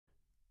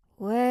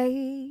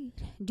Wait,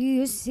 do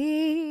you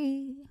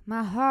see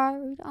my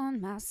heart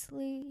on my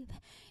sleeve?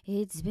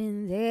 It's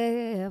been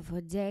there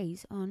for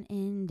days on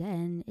end,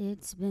 and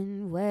it's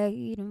been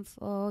waiting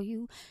for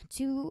you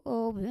to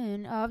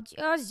open up.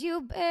 Just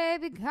you,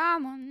 baby,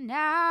 come on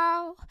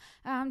now.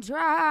 I'm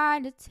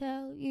trying to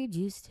tell you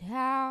just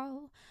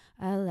how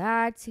I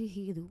like to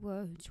hear the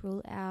words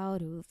roll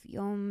out of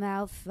your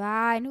mouth.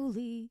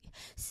 Finally,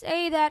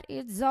 say that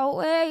it's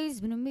always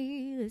been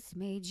me that's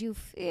made you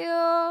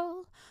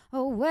feel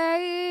a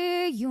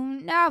way you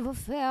never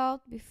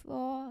felt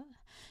before.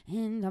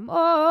 And I'm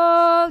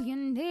all you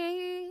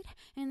need,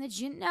 and that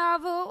you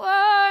never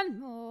want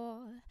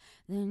more.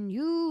 Then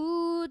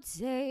you'd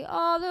say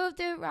all of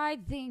the right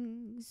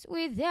things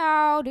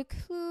without a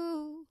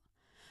clue.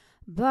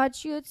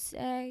 But you'd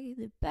say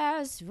the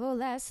best for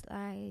last,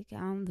 like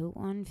I'm the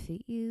one for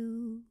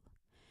you.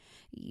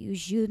 You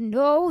should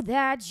know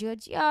that you're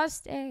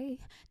just a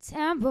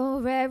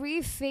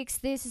temporary fix.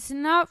 This is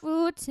not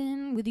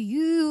routine with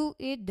you.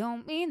 It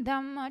don't mean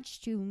that much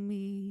to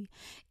me.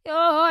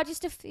 You're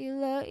just a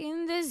feeler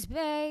in this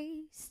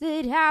space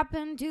that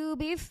happened to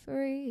be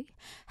free.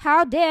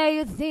 How dare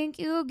you think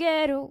you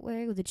get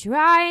away with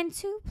trying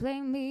to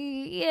play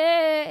me?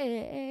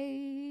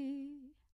 Yeah.